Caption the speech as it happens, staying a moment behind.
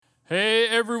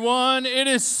everyone. It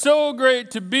is so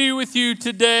great to be with you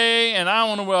today, and I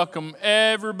want to welcome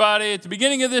everybody at the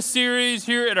beginning of this series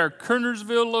here at our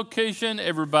Kernersville location,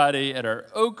 everybody at our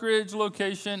Oak Ridge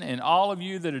location, and all of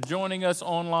you that are joining us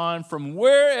online from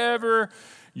wherever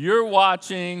you're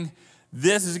watching.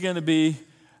 This is going to be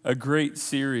a great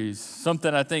series,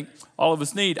 something I think all of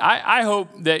us need. I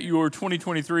hope that your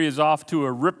 2023 is off to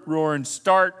a rip-roaring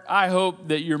start. I hope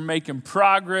that you're making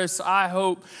progress. I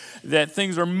hope that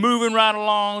things are moving right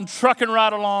along, trucking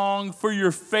right along for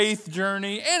your faith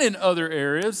journey and in other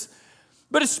areas,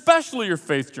 but especially your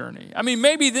faith journey. I mean,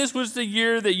 maybe this was the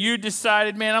year that you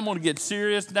decided, man, I'm going to get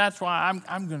serious. That's why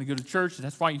I'm going to go to church.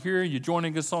 That's why you're here. You're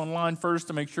joining us online first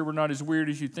to make sure we're not as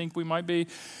weird as you think we might be.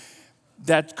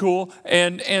 That's cool.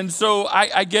 And so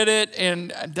I get it,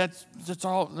 and that's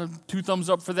all, 2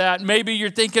 thumbs up for that. Maybe you're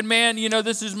thinking, man,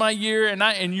 this is my year,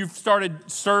 and you've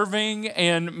started serving,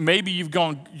 and maybe you've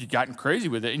gotten crazy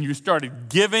with it, and you started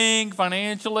giving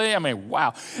financially. I mean,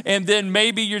 wow. And then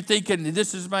maybe you're thinking,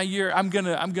 this is my year. I'm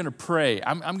gonna pray.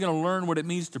 I'm gonna learn what it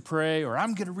means to pray, or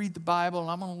I'm gonna read the Bible, and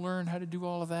I'm gonna learn how to do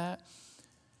all of that.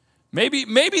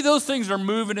 Maybe those things are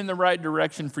moving in the right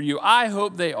direction for you. I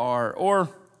hope they are. Or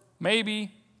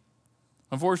maybe,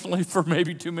 unfortunately for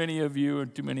maybe too many of you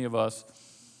and too many of us,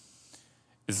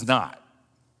 it's not.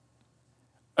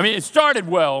 I mean, it started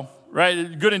well,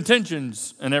 right? Good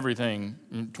intentions and everything.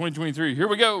 In 2023, here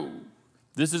we go.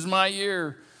 This is my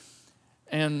year.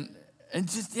 And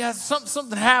just,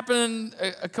 something happened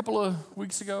a couple of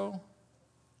weeks ago,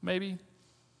 maybe.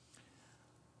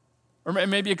 Or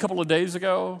maybe a couple of days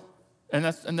ago, and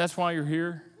that's why you're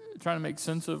here, trying to make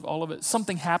sense of all of it.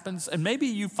 Something happens, and maybe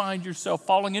you find yourself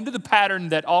falling into the pattern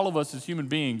that all of us as human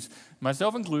beings,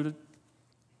 myself included,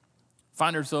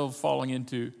 find ourselves falling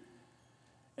into.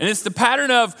 And it's the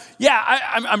pattern of,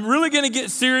 I'm really going to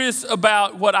get serious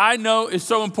about what I know is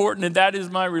so important, and that is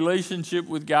my relationship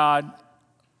with God,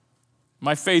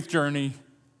 my faith journey.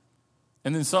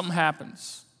 And then something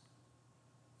happens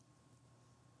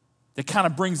that kind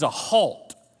of brings a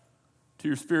halt to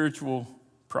your spiritual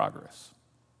progress.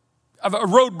 A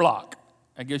roadblock,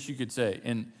 I guess you could say.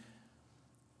 And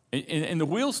the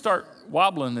wheels start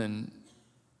wobbling, and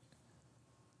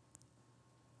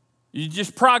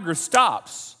progress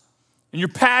stops, and your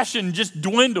passion just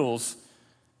dwindles.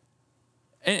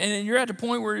 And you're at the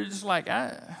point where you're just like,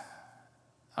 I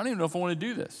don't even know if I want to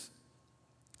do this.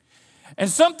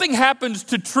 And something happens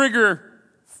to trigger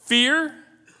fear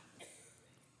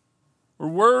or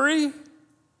worry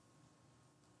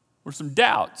or some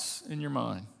doubts in your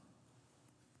mind.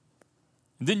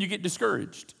 And then you get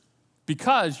discouraged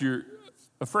because you're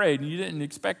afraid and you didn't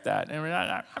expect that. I mean,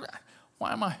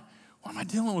 why am I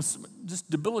dealing with just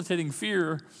debilitating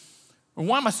fear? Or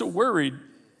why am I so worried?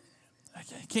 I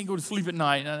can't go to sleep at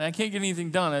night and I can't get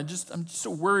anything done. I'm just so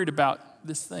worried about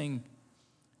this thing.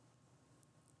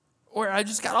 Or I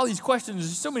just got all these questions.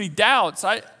 There's so many doubts.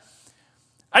 I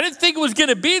didn't think it was going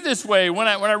to be this way when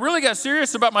I really got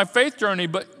serious about my faith journey,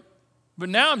 but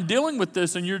now I'm dealing with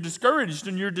this, and you're discouraged,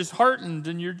 and you're disheartened,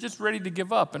 and you're just ready to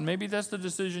give up. And maybe that's the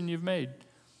decision you've made.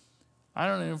 I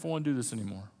don't know if I want to do this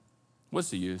anymore.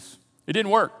 What's the use? It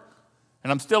didn't work.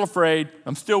 And I'm still afraid,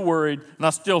 I'm still worried, and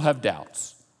I still have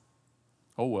doubts.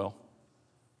 Oh, well.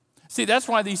 See, that's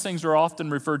why these things are often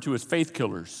referred to as faith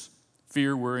killers.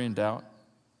 Fear, worry, and doubt.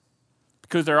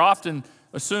 Because they're often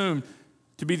assumed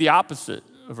to be the opposite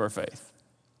of our faith.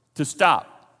 To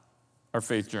stop our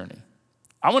faith journey.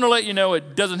 I want to let you know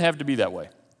it doesn't have to be that way.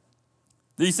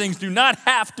 These things do not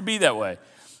have to be that way.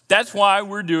 That's why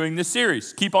we're doing this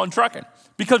series, Keep on Truckin'.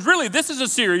 Because really, this is a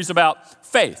series about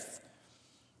faith.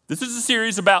 This is a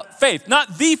series about faith,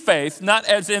 not the faith, not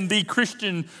as in the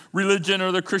Christian religion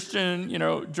or the Christian,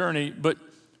 journey, but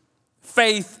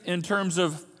faith in terms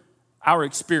of our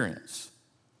experience.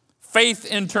 Faith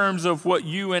in terms of what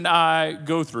you and I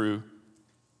go through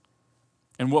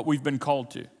and what we've been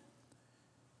called to.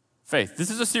 Faith. This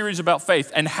is a series about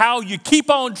faith and how you keep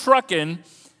on trucking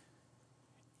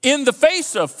in the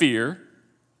face of fear,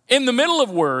 in the middle of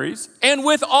worries, and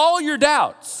with all your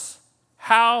doubts.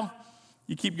 How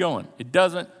you keep going. It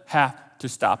doesn't have to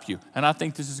stop you. And I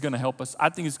think this is going to help us. I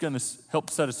think it's going to help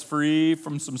set us free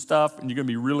from some stuff, and you're going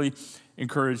to be really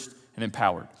encouraged and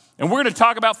empowered. And we're going to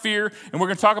talk about fear, and we're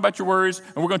going to talk about your worries,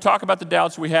 and we're going to talk about the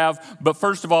doubts we have. But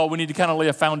first of all, we need to kind of lay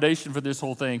a foundation for this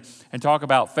whole thing and talk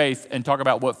about faith and talk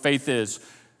about what faith is.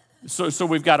 So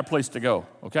we've got a place to go,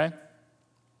 okay?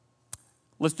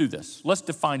 Let's do this. Let's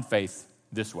define faith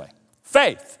this way.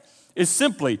 Faith is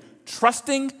simply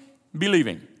trusting,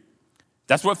 believing.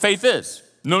 That's what faith is.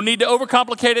 No need to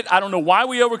overcomplicate it. I don't know why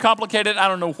we overcomplicate it. I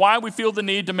don't know why we feel the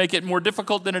need to make it more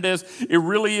difficult than it is. It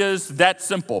really is that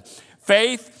simple.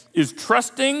 Faith is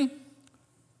trusting,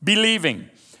 believing.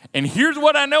 And here's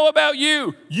what I know about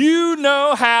you. You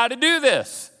know how to do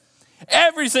this.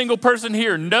 Every single person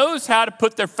here knows how to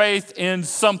put their faith in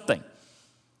something.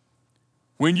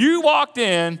 When you walked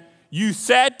in, you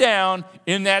sat down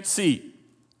in that seat.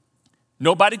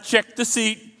 Nobody checked the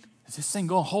seat. Is this thing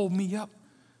going to hold me up?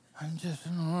 I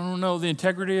don't know the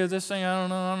integrity of this thing. I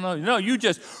don't know. No, you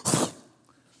just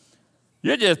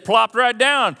plopped right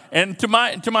down. And to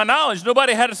my knowledge,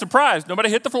 nobody had a surprise. Nobody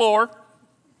hit the floor,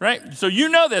 right? So you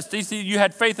know this. You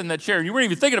had faith in that chair. You weren't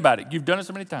even thinking about it. You've done it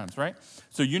so many times, right?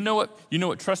 So you know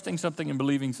what trusting something and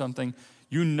believing something,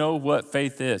 you know what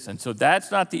faith is. And so that's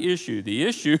not the issue. The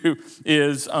issue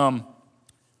is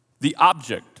the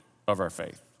object of our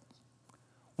faith.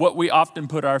 What we often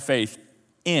put our faith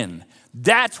in.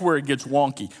 That's where it gets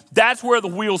wonky. That's where the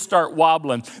wheels start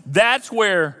wobbling. That's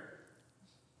where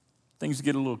things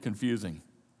get a little confusing.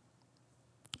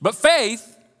 But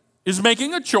faith is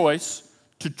making a choice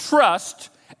to trust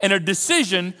and a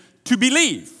decision to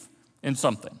believe in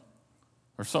something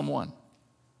or someone.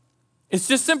 It's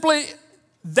just simply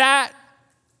that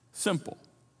simple.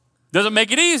 Doesn't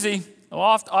make it easy.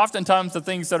 Oftentimes the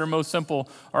things that are most simple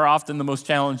are often the most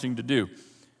challenging to do.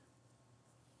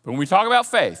 But when we talk about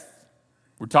faith,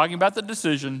 we're talking about the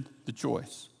decision, the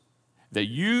choice that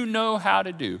you know how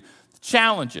to do. The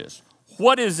challenge is,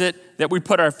 what is it that we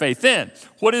put our faith in?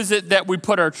 What is it that we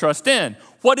put our trust in?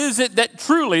 What is it that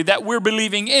truly that we're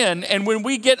believing in? And when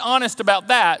we get honest about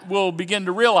that, we'll begin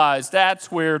to realize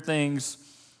that's where things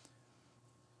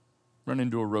run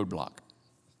into a roadblock.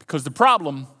 Because the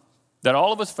problem that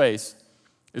all of us face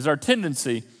is our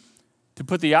tendency to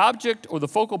put the object or the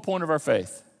focal point of our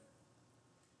faith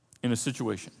in a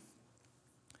situation.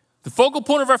 The focal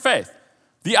point of our faith,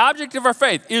 the object of our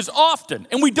faith is often,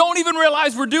 and we don't even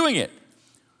realize we're doing it.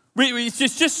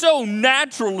 It's just so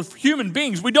natural as human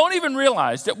beings. We don't even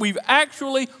realize that we've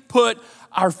actually put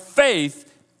our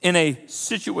faith in a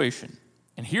situation.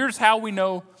 And here's how we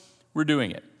know we're doing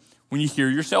it. When you hear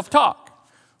yourself talk,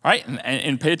 right?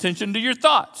 And pay attention to your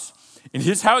thoughts. And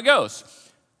here's how it goes.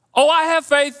 Oh, I have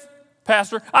faith,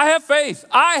 Pastor. I have faith.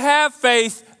 I have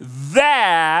faith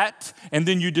that, and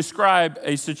then you describe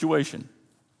a situation.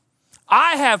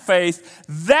 I have faith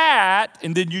that,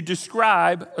 and then you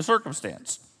describe a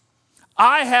circumstance.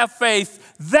 I have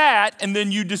faith that, and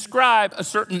then you describe a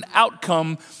certain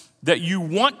outcome that you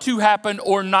want to happen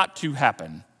or not to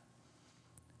happen.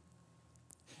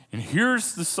 And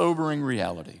here's the sobering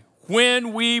reality.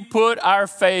 When we put our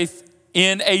faith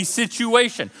in a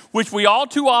situation, which we all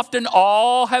too often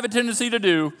all have a tendency to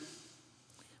do,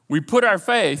 we put our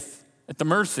faith at the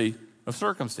mercy of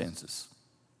circumstances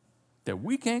that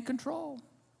we can't control.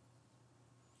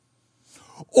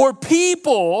 Or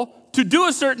people to do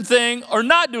a certain thing or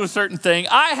not do a certain thing.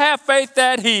 I have faith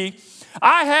that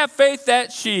I have faith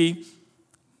that she.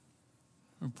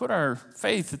 We put our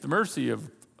faith at the mercy of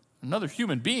another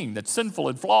human being that's sinful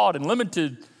and flawed and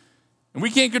limited, and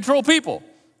we can't control people.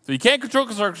 So you can't control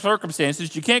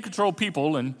circumstances, you can't control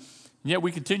people, and yet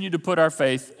we continue to put our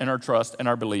faith and our trust and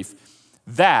our belief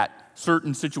that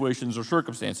certain situations or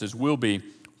circumstances will be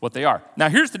what they are. Now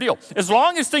here's the deal. As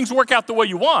long as things work out the way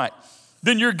you want,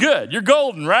 then you're good. You're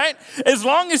golden, right? As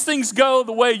long as things go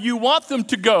the way you want them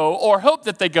to go, or hope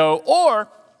that they go, or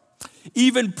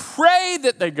even pray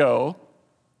that they go,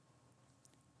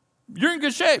 you're in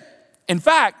good shape. In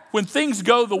fact, when things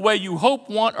go the way you hope,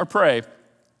 want, or pray,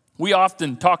 we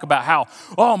often talk about how,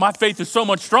 oh, my faith is so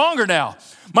much stronger now.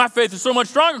 My faith is so much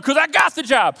stronger because I got the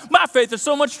job. My faith is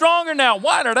so much stronger now.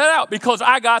 Why did that out? Because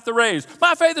I got the raise.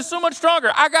 My faith is so much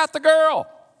stronger. I got the girl.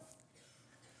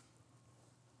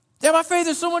 Yeah, my faith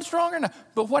is so much stronger now.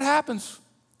 But what happens?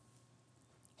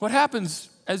 What happens,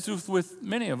 as with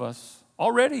many of us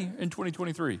already in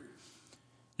 2023?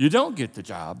 You don't get the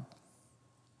job.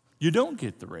 You don't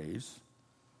get the raise.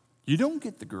 You don't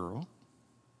get the girl.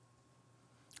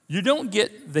 You don't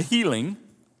get the healing.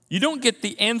 You don't get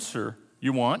the answer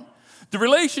you want. The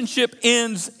relationship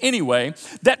ends anyway.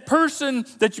 That person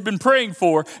that you've been praying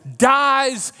for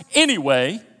dies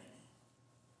anyway.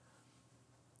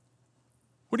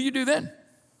 What do you do then?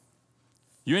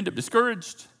 You end up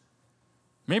discouraged.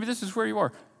 Maybe this is where you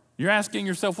are. You're asking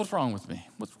yourself, what's wrong with me?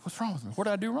 What's wrong with me? What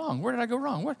did I do wrong? Where did I go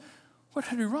wrong? What did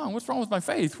I do wrong? What's wrong with my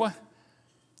faith? What?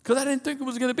 Because I didn't think it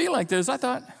was going to be like this. I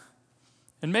thought,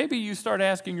 and maybe you start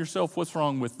asking yourself, what's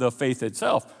wrong with the faith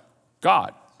itself?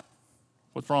 God.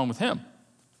 What's wrong with him?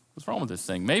 What's wrong with this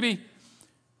thing? Maybe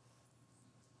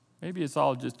it's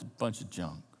all just a bunch of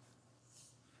junk.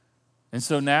 And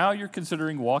so now you're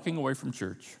considering walking away from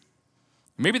church.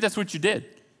 Maybe that's what you did.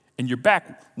 And you're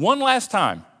back one last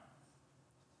time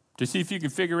to see if you can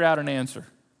figure out an answer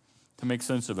to make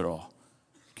sense of it all.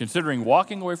 Considering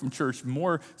walking away from church,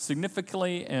 more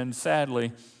significantly and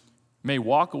sadly, may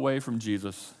walk away from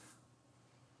Jesus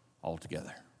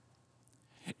altogether.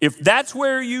 If that's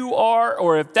where you are,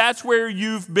 or if that's where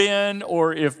you've been,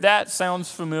 or if that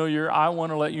sounds familiar, I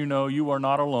want to let you know you are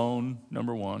not alone,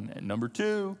 number one. And number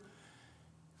two,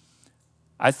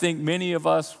 I think many of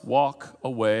us walk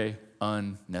away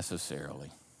unnecessarily.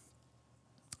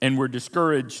 And we're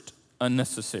discouraged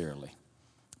unnecessarily.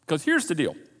 Because here's the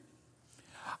deal.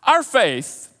 Our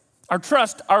faith, our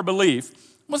trust, our belief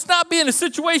must not be in a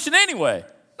situation anyway.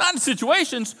 Not in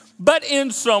situations, but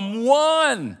in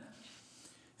someone.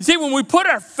 You see, when we put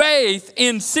our faith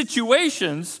in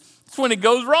situations, that's when it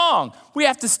goes wrong. We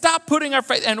have to stop putting our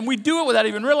faith, and we do it without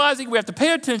even realizing. We have to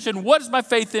pay attention, what is my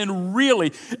faith in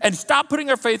really? And stop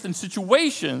putting our faith in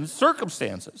situations,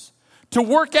 circumstances, to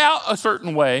work out a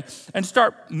certain way, and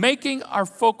start making our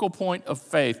focal point of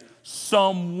faith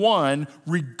someone,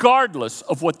 regardless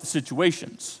of what the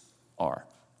situations are.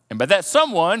 And by that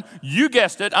someone, you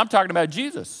guessed it, I'm talking about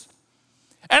Jesus.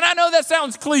 And I know that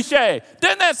sounds cliche.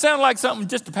 Doesn't that sound like something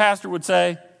just a pastor would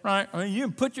say, right? I mean,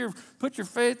 you put your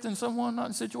faith in someone, not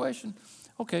in a situation.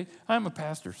 Okay, I'm a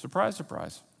pastor. Surprise,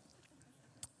 surprise.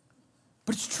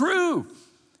 But it's true.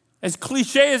 As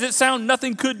cliche as it sounds,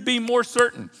 nothing could be more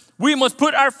certain. We must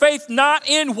put our faith not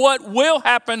in what will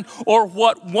happen or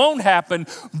what won't happen,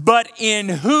 but in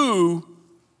who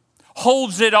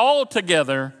holds it all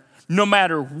together no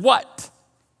matter what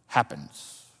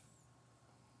happens.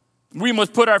 We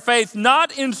must put our faith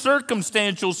not in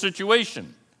circumstantial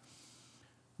situation,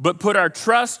 but put our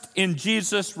trust in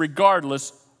Jesus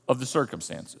regardless of the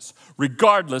circumstances,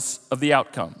 regardless of the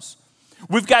outcomes.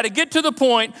 We've got to get to the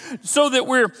point so that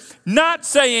we're not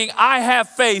saying, I have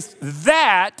faith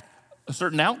that a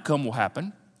certain outcome will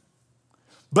happen,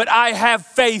 but I have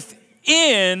faith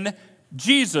in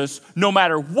Jesus no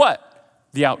matter what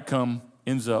the outcome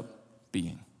ends up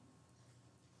being.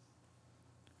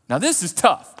 Now, this is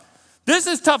tough. This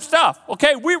is tough stuff,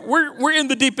 okay? We're in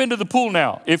the deep end of the pool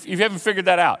now, if you haven't figured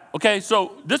that out, okay?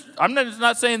 So I'm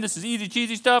not saying this is easy,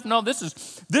 cheesy stuff. No, this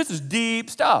is deep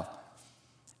stuff.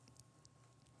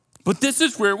 But this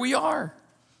is where we are.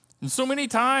 And so many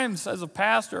times as a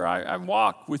pastor, I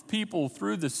walk with people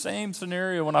through the same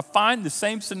scenario, and I find the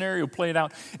same scenario played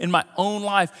out in my own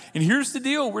life. And here's the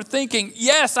deal. We're thinking,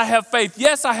 yes, I have faith.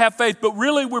 Yes, I have faith. But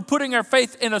really, we're putting our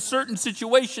faith in a certain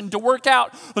situation to work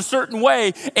out a certain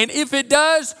way. And if it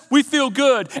does, we feel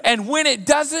good. And when it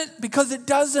doesn't, because it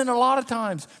doesn't a lot of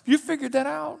times, you figured that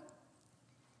out.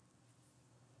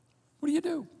 What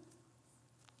do?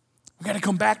 We've got to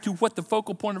come back to what the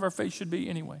focal point of our faith should be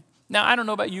anyway. Now, I don't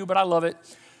know about you, but I love it.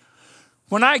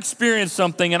 When I experience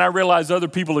something and I realize other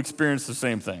people experience the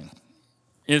same thing,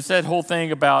 it's that whole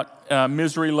thing about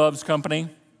misery loves company.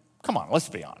 Come on, let's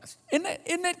be honest. Isn't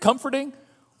it comforting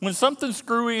when something's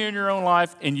screwy in your own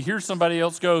life and you hear somebody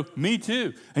else go, me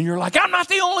too, and you're like, I'm not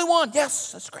the only one.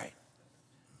 Yes, that's great.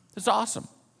 That's awesome.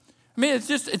 I mean,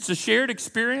 it's a shared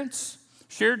experience.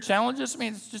 Shared challenges, I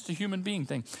mean, it's just a human being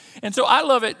thing. And so I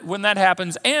love it when that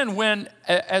happens. And when,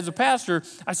 as a pastor,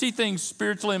 I see things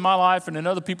spiritually in my life and in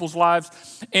other people's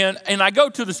lives. And I go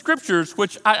to the scriptures,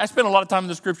 which I spend a lot of time in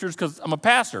the scriptures because I'm a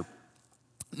pastor.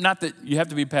 Not that you have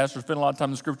to be a pastor, spend a lot of time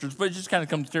in the scriptures, but it just kind of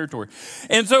comes to territory.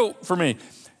 And so, for me.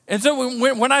 And so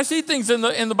when I see things in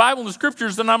the Bible and the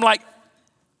scriptures, then I'm like,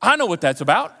 I know what that's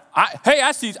about.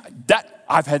 I see that.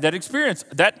 I've had that experience.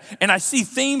 And I see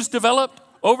themes developed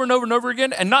over and over and over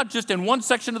again, and not just in one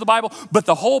section of the Bible, but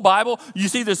the whole Bible. You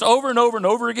see this over and over and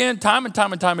over again, time and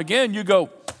time and time again. You go,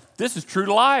 this is true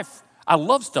to life. I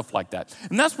love stuff like that.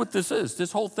 And that's what this is,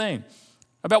 this whole thing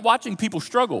about watching people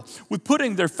struggle with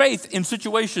putting their faith in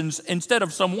situations instead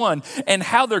of someone, and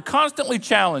how they're constantly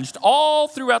challenged all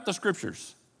throughout the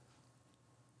scriptures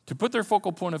to put their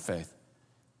focal point of faith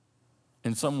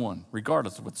in someone,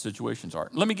 regardless of what the situations are.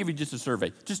 Let me give you just a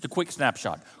survey, just a quick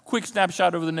snapshot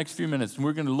over the next few minutes, and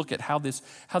we're going to look at how this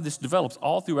develops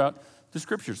all throughout the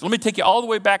scriptures. Let me take you all the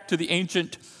way back to the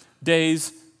ancient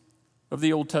days of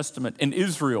the Old Testament in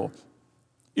Israel.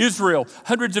 Israel,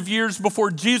 hundreds of years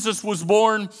before Jesus was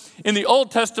born, in the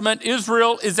Old Testament,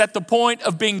 Israel is at the point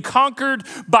of being conquered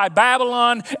by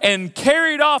Babylon and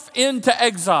carried off into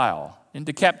exile,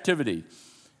 into captivity.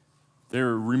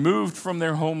 They're removed from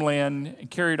their homeland and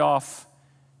carried off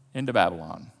into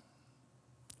Babylon.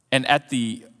 And at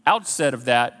the outset of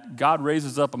that, God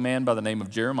raises up a man by the name of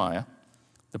Jeremiah,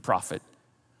 the prophet,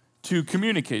 to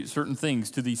communicate certain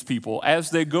things to these people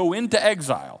as they go into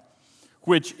exile.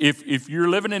 which if you're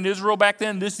living in Israel back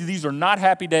then, these are not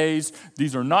happy days.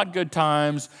 These are not good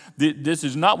times. This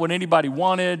is not what anybody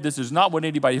wanted. This is not what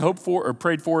anybody hoped for or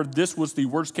prayed for. This was the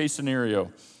worst case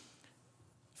scenario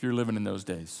if you're living in those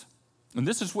days. And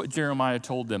this is what Jeremiah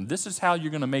told them. This is how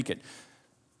you're going to make it.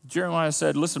 Jeremiah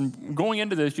said, listen, going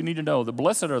into this, you need to know that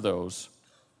blessed are those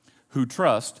who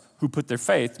trust, who put their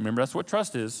faith, remember that's what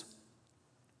trust is,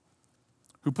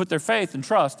 who put their faith and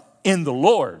trust in the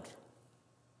Lord,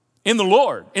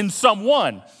 in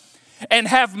someone, and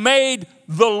have made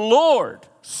the Lord,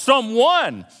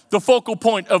 someone, the focal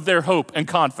point of their hope and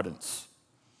confidence.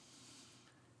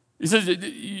 He says,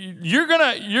 you're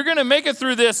gonna make it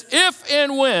through this if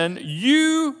and when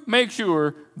you make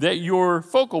sure that your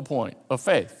focal point of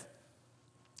faith,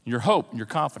 your hope, and your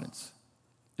confidence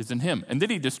is in him. And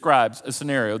then he describes a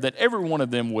scenario that every one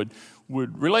of them would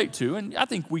relate to, and I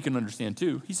think we can understand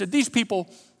too. He said, these people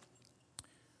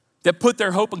that put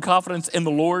their hope and confidence in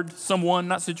the Lord, someone,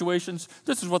 not situations,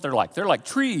 this is what they're like. They're like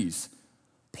trees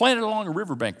planted along a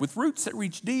riverbank with roots that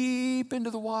reach deep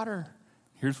into the water.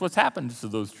 Here's what's happened to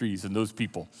those trees and those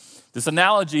people. This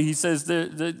analogy, he says,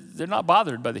 they're not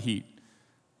bothered by the heat,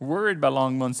 worried by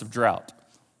long months of drought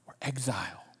or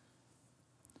exile.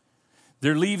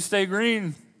 Their leaves stay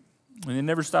green, and they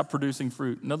never stop producing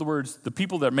fruit. In other words, the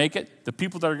people that make it, the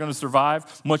people that are going to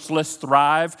survive, much less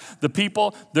thrive, the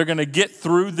people that are going to get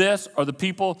through this are the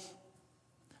people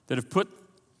that have put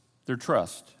their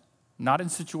trust, not in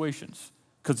situations,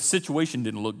 because the situation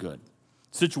didn't look good.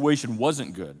 The situation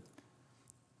wasn't good,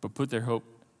 but put their hope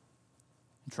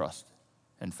and trust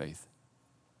and faith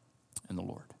in the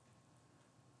Lord.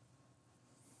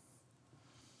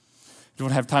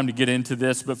 Don't have time to get into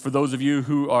this, but for those of you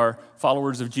who are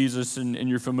followers of Jesus and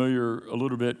you're familiar a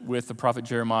little bit with the prophet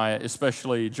Jeremiah,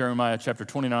 especially Jeremiah chapter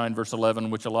 29, verse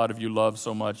 11, which a lot of you love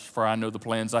so much, for I know the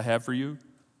plans I have for you,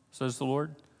 says the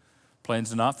Lord.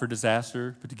 Plans not for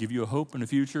disaster, but to give you a hope and a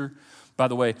future. By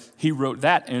the way, he wrote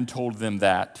that and told them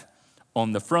that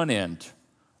on the front end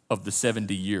of the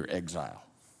 70-year exile.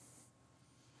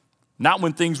 Not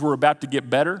when things were about to get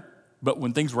better, but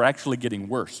when things were actually getting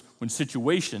worse, when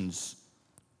situations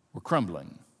were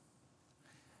crumbling.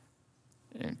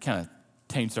 And it kind of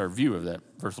taints our view of that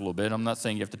verse a little bit. I'm not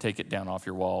saying you have to take it down off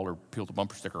your wall or peel the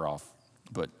bumper sticker off,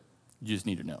 but you just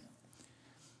need to know.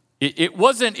 It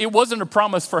wasn't a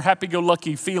promise for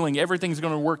happy-go-lucky feeling everything's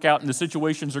going to work out and the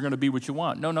situations are going to be what you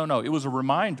want. No. It was a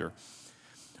reminder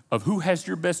of who has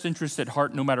your best interest at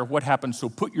heart no matter what happens. So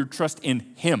put your trust in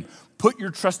him. Put your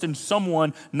trust in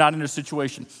someone, not in a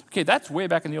situation. Okay, that's way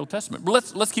back in the Old Testament.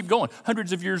 But let's keep going.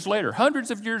 Hundreds of years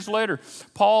later,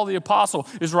 Paul the apostle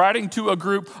is writing to a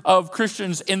group of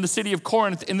Christians in the city of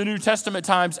Corinth in the New Testament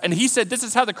times, and he said, this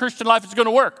is how the Christian life is going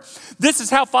to work. This is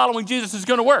how following Jesus is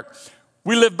going to work.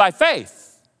 We live by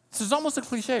faith. This is almost a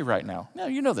cliche right now. No,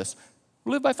 you know this.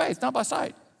 We live by faith, not by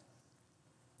sight.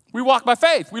 We walk by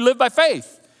faith. We live by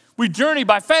faith. We journey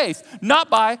by faith, not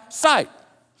by sight.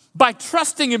 By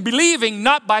trusting and believing,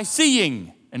 not by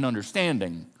seeing and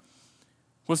understanding.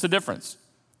 What's the difference?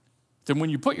 Then when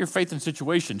you put your faith in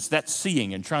situations, that's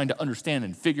seeing and trying to understand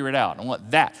and figure it out. I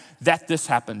want that this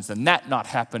happens and that not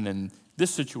happen in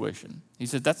this situation. He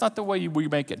said, that's not the way we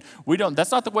make it.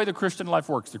 That's not the way the Christian life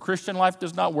works. The Christian life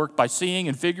does not work by seeing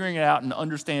and figuring it out and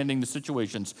understanding the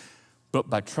situations, but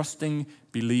by trusting,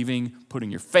 believing,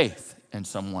 putting your faith in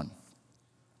someone.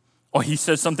 Or he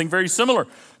says something very similar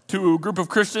to a group of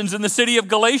Christians in the city of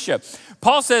Galatia.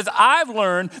 Paul says, I've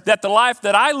learned that the life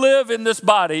that I live in this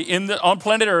body, on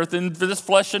planet Earth, in this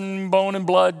flesh and bone and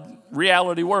blood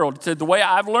reality world, he said, the way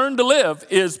I've learned to live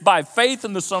is by faith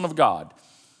in the Son of God.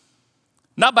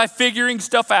 Not by figuring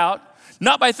stuff out,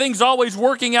 not by things always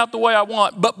working out the way I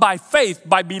want, but by faith,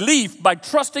 by belief, by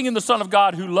trusting in the Son of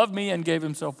God who loved me and gave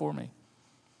himself for me.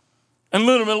 And a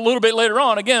little bit later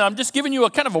on, again, I'm just giving you a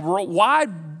kind of a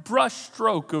wide brush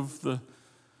stroke of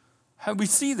how we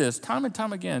see this time and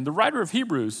time again. The writer of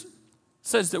Hebrews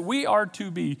says that we are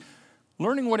to be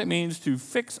learning what it means to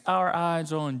fix our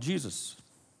eyes on Jesus,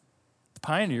 the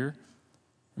pioneer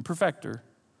and perfecter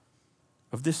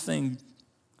of this thing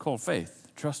called faith,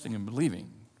 trusting and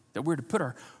believing, that we're to put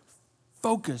our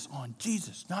focus on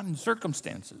Jesus, not in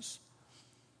circumstances,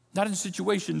 not in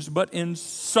situations, but in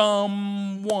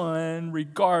someone,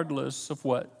 regardless of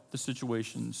what the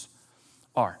situations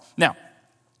are. Now,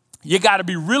 you got to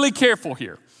be really careful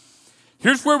here.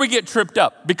 Here's where we get tripped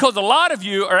up, because a lot of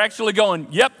you are actually going,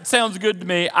 yep, sounds good to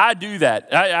me. I do that.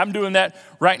 I'm doing that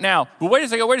right now. But wait a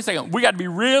second. We got to be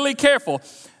really careful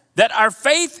that our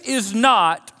faith is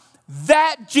not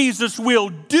that Jesus will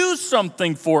do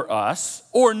something for us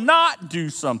or not do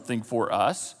something for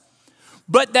us,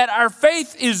 but that our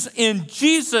faith is in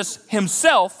Jesus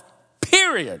himself,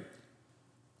 period.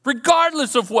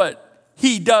 Regardless of what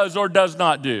he does or does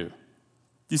not do. Do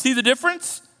you see the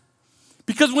difference?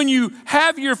 Because when you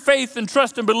have your faith and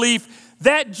trust and belief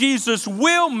that Jesus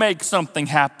will make something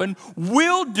happen,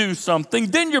 will do something,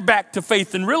 then you're back to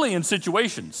faith and really in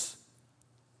situations.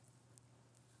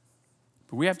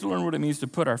 But we have to learn what it means to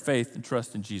put our faith and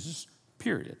trust in Jesus,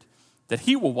 period. That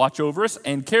he will watch over us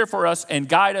and care for us and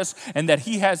guide us, and that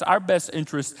he has our best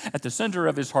interests at the center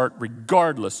of his heart,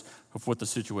 regardless of what the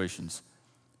situations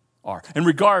are, and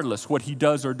regardless what he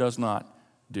does or does not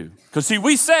do. Because see,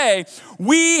 we say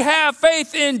we have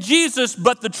faith in Jesus,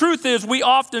 but the truth is we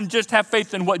often just have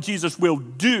faith in what Jesus will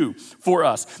do for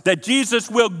us. That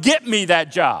Jesus will get me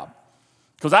that job,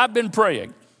 because I've been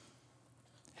praying.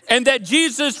 And that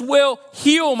Jesus will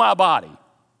heal my body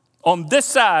on this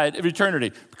side of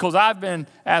eternity, because I've been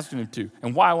asking him to.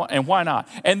 And why not?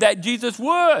 And that Jesus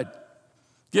would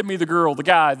give me the girl, the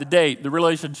guy, the date, the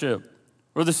relationship,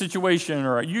 or the situation,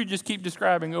 or you just keep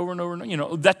describing over and over,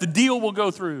 that the deal will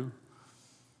go through,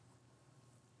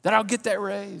 that I'll get that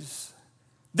raise,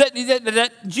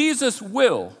 that Jesus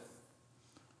will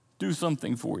do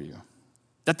something for you,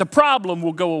 that the problem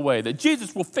will go away, that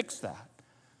Jesus will fix that.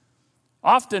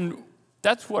 Often,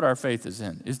 that's what our faith is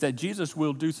in, is that Jesus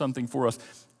will do something for us.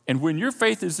 And when your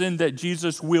faith is in that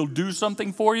Jesus will do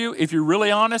something for you, if you're really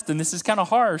honest, and this is kind of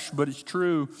harsh, but it's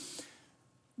true,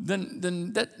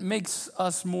 then that makes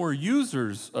us more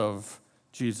users of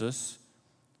Jesus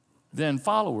than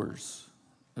followers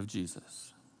of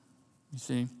Jesus. You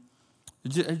see? I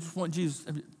just want Jesus.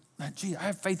 I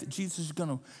have faith that Jesus is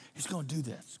going to do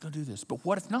this. He's going to do this. But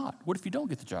what if not? What if you don't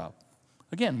get the job?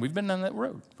 Again, we've been on that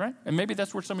road, right? And maybe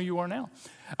that's where some of you are now.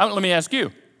 Let me ask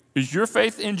you, is your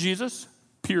faith in Jesus,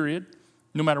 period,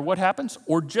 no matter what happens,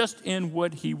 or just in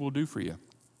what he will do for you?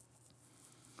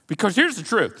 Because here's the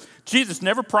truth. Jesus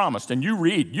never promised, and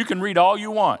you can read all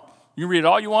you want. You can read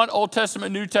all you want, Old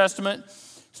Testament, New Testament.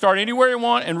 Start anywhere you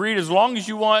want and read as long as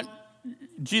you want.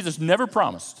 Jesus never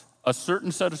promised a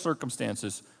certain set of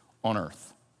circumstances on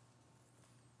earth.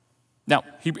 Now,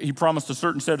 he promised a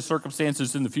certain set of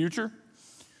circumstances in the future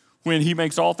when he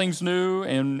makes all things new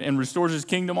and restores his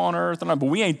kingdom on earth. But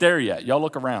we ain't there yet. Y'all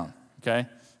look around, okay?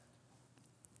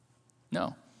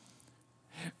 No.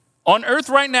 On earth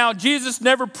right now, Jesus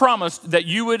never promised that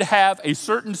you would have a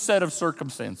certain set of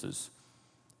circumstances.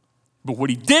 But what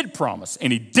he did promise,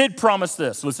 and he did promise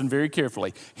this, listen very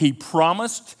carefully, he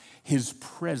promised his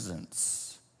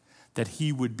presence, that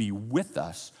he would be with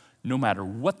us no matter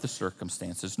what the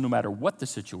circumstances, no matter what the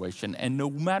situation, and no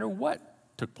matter what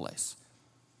took place.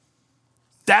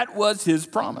 That was his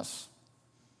promise.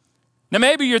 Now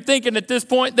maybe you're thinking at this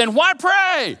point, then why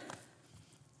pray?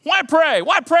 Why pray?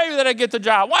 Why pray that I get the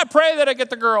job? Why pray that I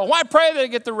get the girl? Why pray that I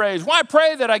get the raise? Why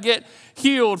pray that I get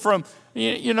healed from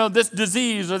this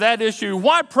disease or that issue?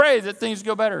 Why pray that things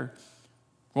go better?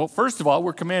 Well, first of all,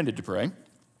 we're commanded to pray.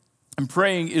 And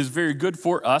praying is very good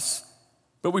for us.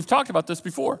 But we've talked about this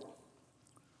before.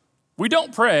 We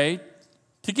don't pray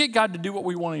to get God to do what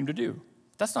we want him to do.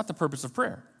 That's not the purpose of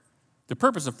prayer. The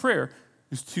purpose of prayer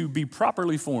is to be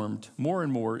properly formed more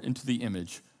and more into the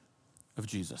image of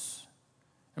Jesus.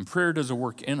 And prayer does a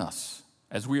work in us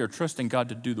as we are trusting God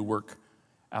to do the work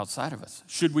outside of us.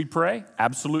 Should we pray?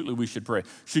 Absolutely, we should pray.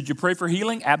 Should you pray for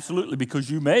healing? Absolutely,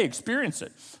 because you may experience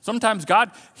it. Sometimes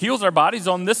God heals our bodies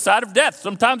on this side of death.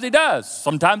 Sometimes he does.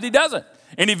 Sometimes he doesn't.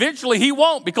 And eventually he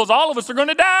won't, because all of us are going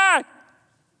to die.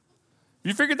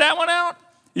 You figured that one out?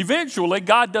 Eventually,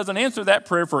 God doesn't answer that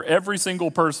prayer for every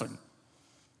single person.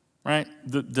 Right?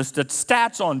 The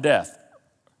stats on death,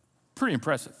 pretty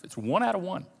impressive. It's 1 out of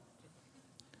 1.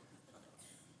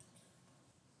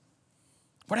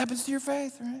 What happens to your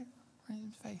faith, right?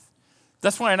 Faith.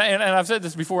 That's why, and I've said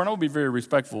this before, and I'll be very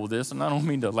respectful of this, and I don't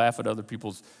mean to laugh at other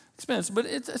people's expense, but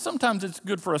sometimes it's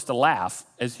good for us to laugh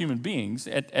as human beings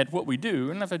at what we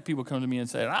do. And I've had people come to me and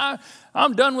say,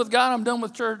 I'm done with God, I'm done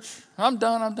with church, I'm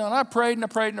done. I prayed and I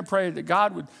prayed and I prayed that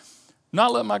God would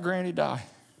not let my granny die.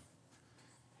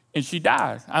 And she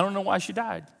died. I don't know why she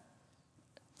died.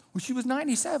 Well, she was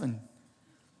 97.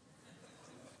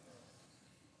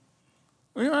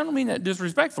 I don't mean that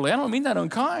disrespectfully. I don't mean that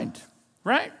unkind,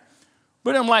 right?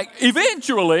 But I'm like,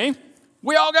 eventually,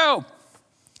 we all go.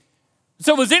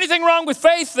 So was anything wrong with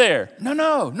faith there?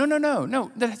 No.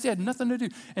 That had nothing to do.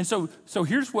 And so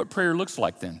here's what prayer looks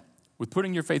like then, with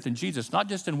putting your faith in Jesus, not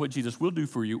just in what Jesus will do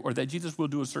for you or that Jesus will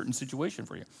do a certain situation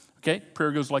for you. Okay?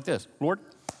 Prayer goes like this. Lord,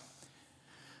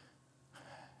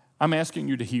 I'm asking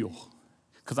you to heal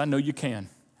because I know you can.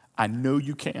 I know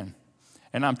you can.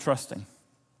 And I'm trusting.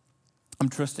 I'm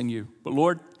trusting you. But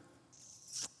Lord,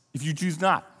 if you choose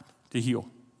not to heal,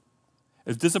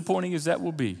 as disappointing as that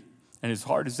will be, and as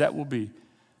hard as that will be,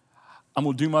 I'm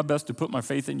going to do my best to put my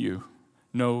faith in you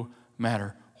no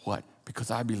matter what,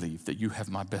 because I believe that you have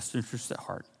my best interests at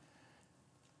heart.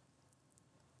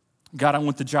 God, I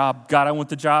want the job. God, I want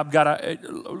the job. God,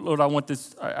 Lord, I want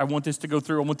this to go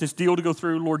through. I want this deal to go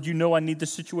through. Lord, you know I need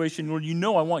this situation. Lord, you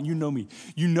know you know me.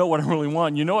 You know what I really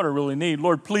want. You know what I really need.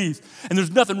 Lord, please. And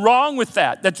there's nothing wrong with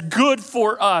that. That's good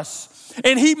for us.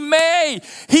 And he may,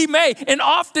 and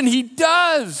often he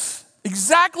does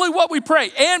exactly what we pray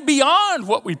and beyond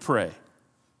what we pray.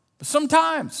 But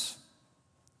sometimes,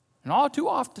 and all too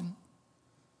often,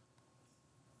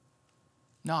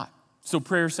 not. So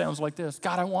prayer sounds like this.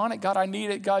 God, I want it. God, I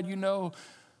need it. God, you know.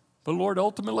 But Lord,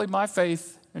 ultimately my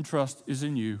faith and trust is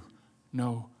in you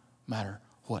no matter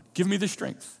what. Give me the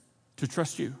strength to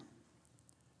trust you.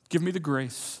 Give me the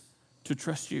grace to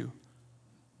trust you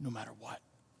no matter what.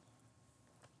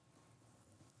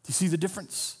 Do you see the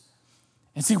difference?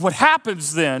 And see what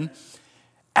happens then,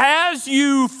 as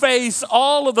you face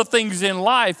all of the things in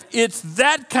life, it's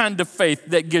that kind of faith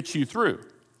that gets you through.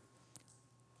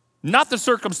 Not the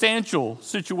circumstantial,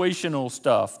 situational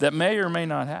stuff that may or may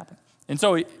not happen. And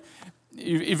so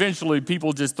eventually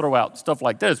people just throw out stuff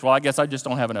like this. Well, I guess I just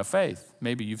don't have enough faith.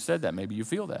 Maybe you've said that. Maybe you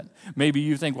feel that. Maybe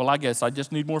you think, well, I guess I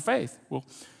just need more faith. Well,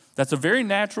 that's a very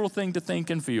natural thing to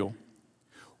think and feel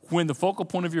when the focal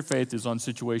point of your faith is on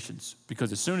situations.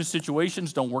 Because as soon as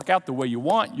situations don't work out the way you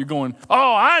want, you're going,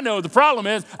 oh, I know the problem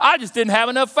is I just didn't have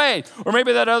enough faith. Or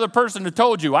maybe that other person that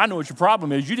told you, I know what your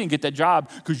problem is. You didn't get that job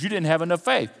because you didn't have enough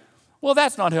faith. Well,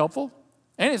 that's not helpful,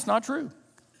 and it's not true.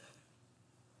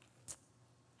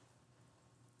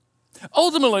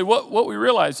 Ultimately, what we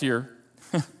realize here,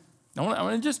 I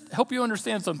want to just help you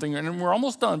understand something, and we're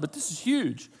almost done, but this is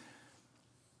huge,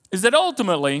 is that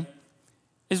ultimately,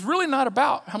 it's really not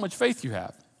about how much faith you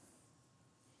have,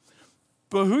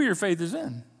 but who your faith is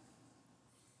in.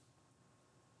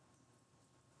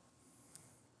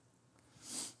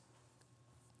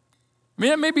 I mean,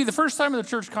 that may be the first time in the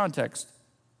church context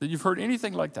that you've heard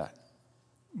anything like that.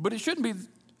 But it shouldn't be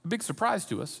a big surprise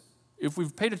to us if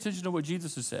we've paid attention to what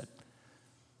Jesus has said.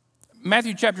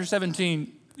 Matthew chapter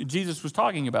 17, Jesus was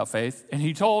talking about faith, and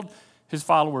he told his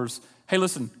followers, hey,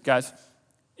 listen, guys,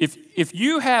 if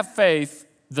you have faith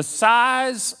the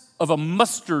size of a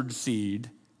mustard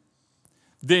seed,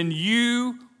 then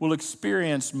you will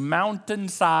experience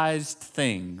mountain-sized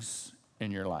things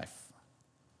in your life.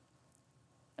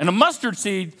 And a mustard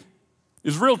seed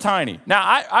is real tiny. Now,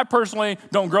 I personally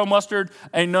don't grow mustard.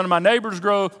 Ain't none of my neighbors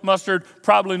grow mustard.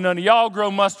 Probably none of y'all grow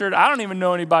mustard. I don't even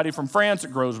know anybody from France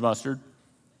that grows mustard.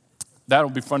 That'll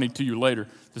be funny to you later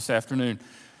this afternoon.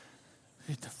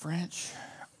 The French?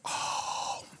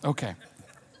 Oh, okay.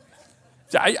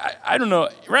 So I don't know.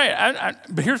 Right,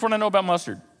 but here's what I know about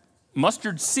mustard.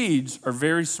 Mustard seeds are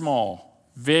very small,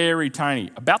 very tiny,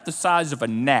 about the size of a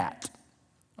gnat.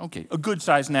 Okay, a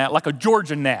good-sized gnat, like a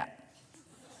Georgia gnat.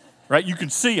 Right? You can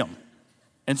see them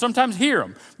and sometimes hear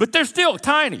them, but they're still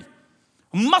tiny.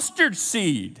 Mustard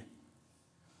seed.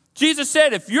 Jesus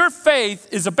said if your faith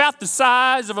is about the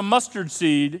size of a mustard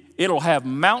seed, it'll have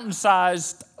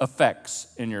mountain-sized effects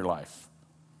in your life.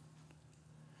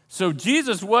 So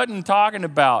Jesus wasn't talking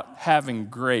about having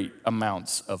great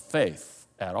amounts of faith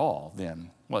at all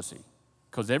then, was he?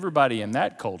 Because everybody in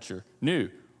that culture knew,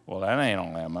 well, that ain't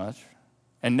all that much.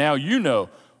 And now you know,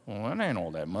 well, that ain't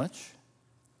all that much.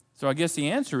 So I guess the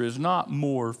answer is not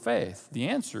more faith. The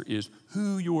answer is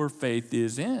who your faith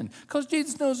is in. Because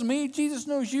Jesus knows me, Jesus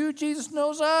knows you, Jesus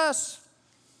knows us.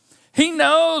 He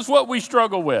knows what we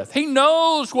struggle with. He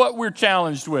knows what we're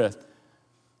challenged with.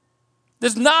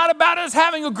 It's not about us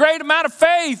having a great amount of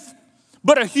faith,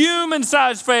 but a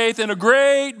human-sized faith in a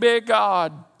great big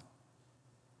God.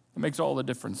 It makes all the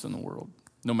difference in the world,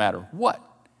 no matter what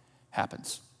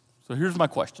happens. So here's my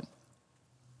question.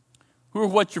 Who or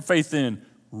what's your faith in?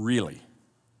 Really?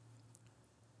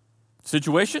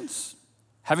 Situations?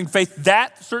 Having faith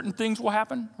that certain things will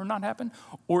happen or not happen?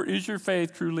 Or is your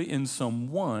faith truly in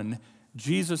someone,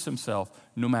 Jesus himself,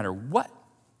 no matter what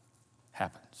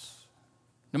happens?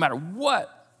 No matter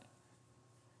what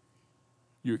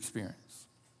you experience?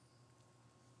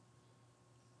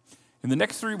 In the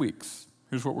next 3 weeks,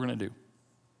 here's what we're going to do.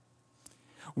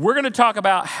 We're going to talk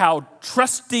about how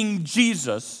trusting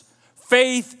Jesus,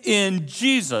 faith in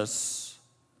Jesus,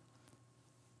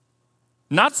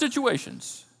 not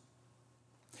situations,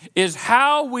 is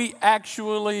how we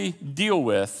actually deal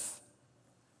with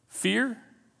fear,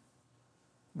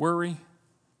 worry,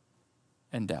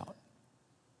 and doubt.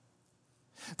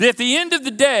 That at the end of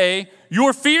the day,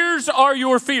 your fears are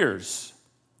your fears,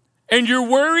 And your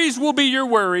worries will be your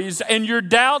worries, and your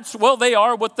doubts, well, they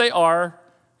are what they are,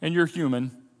 and you're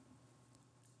human.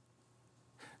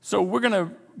 So we're going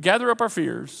to gather up our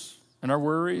fears and our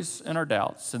worries and our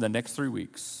doubts in the next 3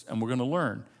 weeks, and we're going to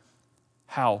learn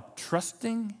how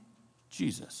trusting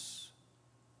Jesus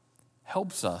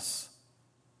helps us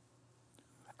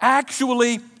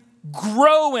actually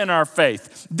grow in our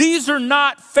faith. These are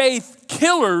not faith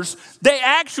killers. They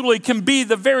actually can be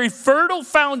the very fertile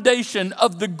foundation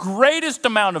of the greatest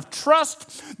amount of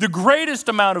trust, the greatest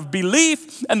amount of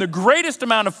belief, and the greatest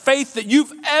amount of faith that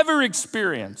you've ever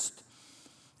experienced.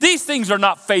 These things are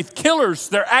not faith killers.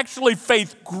 They're actually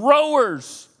faith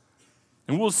growers.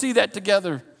 And we'll see that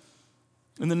together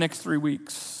in the next 3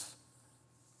 weeks.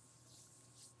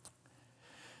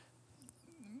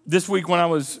 This week when I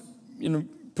was,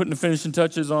 putting the finishing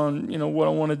touches on, what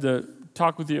I wanted to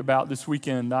talk with you about this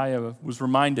weekend, I was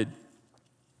reminded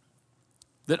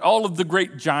that all of the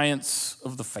great giants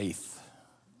of the faith,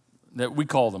 that we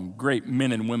call them great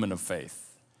men and women of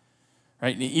faith,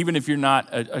 right? Even if you're not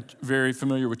very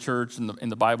familiar with church and in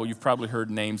the Bible, you've probably heard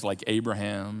names like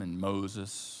Abraham and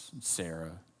Moses and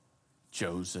Sarah,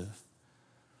 Joseph,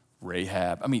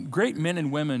 Rahab. Great men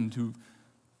and women who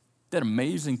did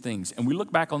amazing things, and we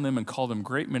look back on them and call them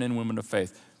great men and women of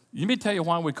faith. Let me tell you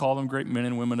why we call them great men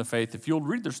and women of faith. If you'll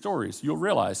read their stories, you'll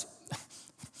realize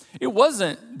it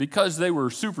wasn't because they were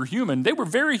superhuman. They were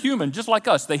very human, just like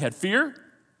us. They had fear,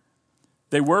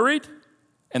 they worried,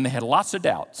 and they had lots of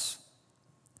doubts.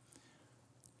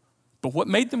 But what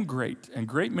made them great and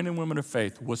great men and women of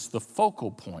faith was the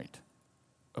focal point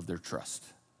of their trust.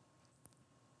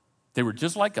 They were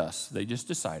just like us. They just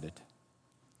decided,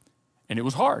 and it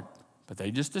was hard, but they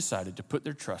just decided to put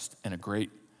their trust in a great,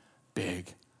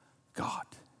 big God.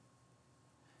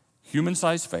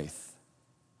 Human-sized faith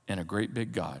in a great,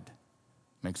 big God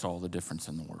makes all the difference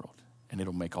in the world, and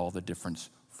it'll make all the difference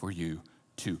for you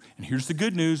too. And here's the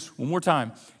good news, one more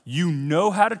time. You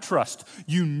know how to trust.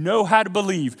 You know how to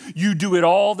believe. You do it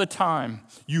all the time.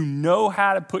 You know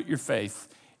how to put your faith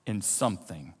in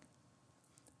something.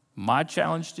 My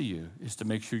challenge to you is to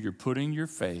make sure you're putting your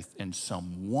faith in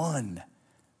someone,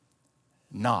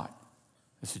 not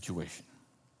a situation.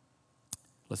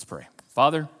 Let's pray.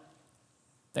 Father,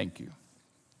 thank you.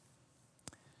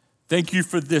 Thank you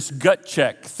for this gut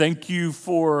check. Thank you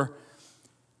for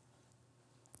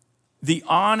the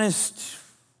honest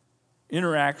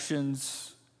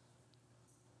interactions,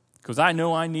 because I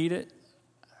know I need it.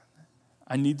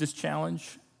 I need this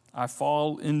challenge. I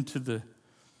fall into the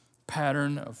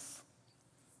pattern of,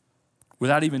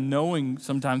 without even knowing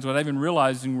sometimes, without even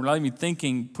realizing, without even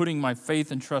thinking, putting my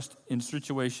faith and trust in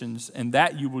situations, and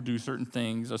that you will do certain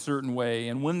things a certain way.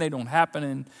 And when they don't happen,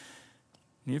 and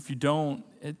if you don't,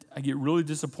 I get really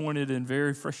disappointed and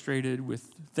very frustrated with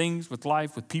things, with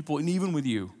life, with people, and even with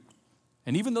you.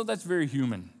 And even though that's very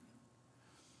human,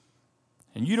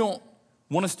 and you don't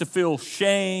want us to feel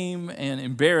shame and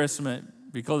embarrassment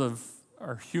because of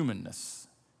our humanness,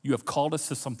 you have called us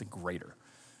to something greater.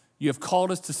 You have called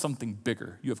us to something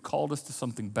bigger. You have called us to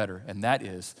something better, and that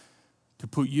is to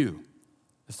put you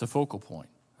as the focal point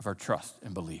of our trust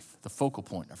and belief, the focal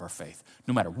point of our faith,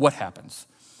 no matter what happens.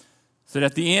 So that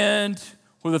at the end,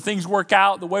 whether things work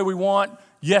out the way we want,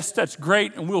 yes, that's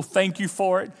great, and we'll thank you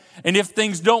for it. And if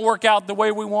things don't work out the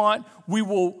way we want, we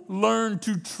will learn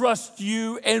to trust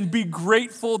you and be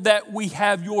grateful that we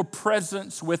have your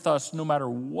presence with us no matter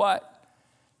what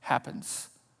happens.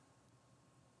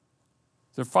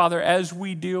 So, Father, as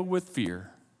we deal with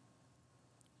fear,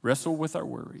 wrestle with our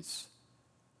worries,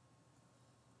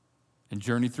 and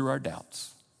journey through our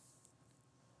doubts,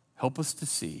 help us to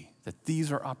see that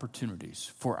these are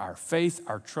opportunities for our faith,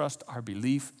 our trust, our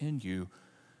belief in you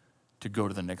to go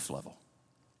to the next level.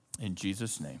 In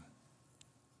Jesus' name,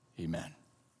 amen.